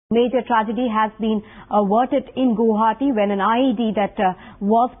Major tragedy has been averted in Guwahati when an IED that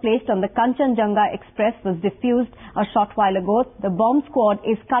was placed on the Kanchenjunga Express was defused a short while ago. The bomb squad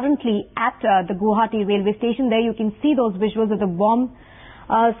is currently at the Guwahati railway station. There you can see those visuals of the bomb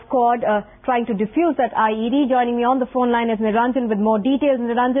squad trying to defuse that IED. Joining me on the phone line is Niranjan with more details.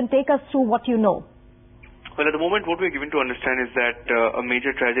 Niranjan, take us through what you know. Well, at the moment, what we're given to understand is that a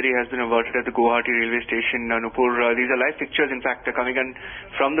major tragedy has been averted at the Guwahati railway station, Nupur. These are live pictures, in fact, coming in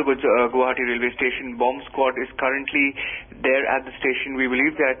from the Guwahati railway station. Bomb squad is currently there at the station. We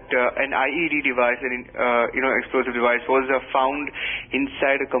believe that an IED device, explosive device, was found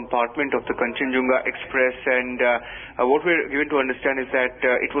inside a compartment of the Kanchenjunga Express. And what we're given to understand is that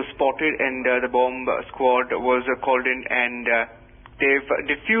it was spotted, and the bomb squad was called in, and they've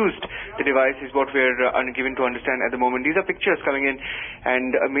diffused the device, is what we're given to understand at the moment. These are pictures coming in,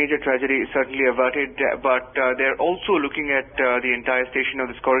 and a major tragedy is certainly averted, but they're also looking at the entire station, or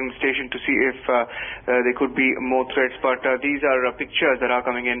the scoring station, to see if there could be more threats. But these are pictures that are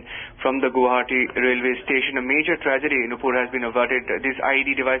coming in from the Guwahati railway station. A major tragedy, Nupur, has been averted. This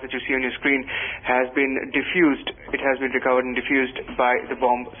IED device that you see on your screen has been diffused. It has been recovered and diffused by the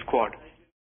bomb squad.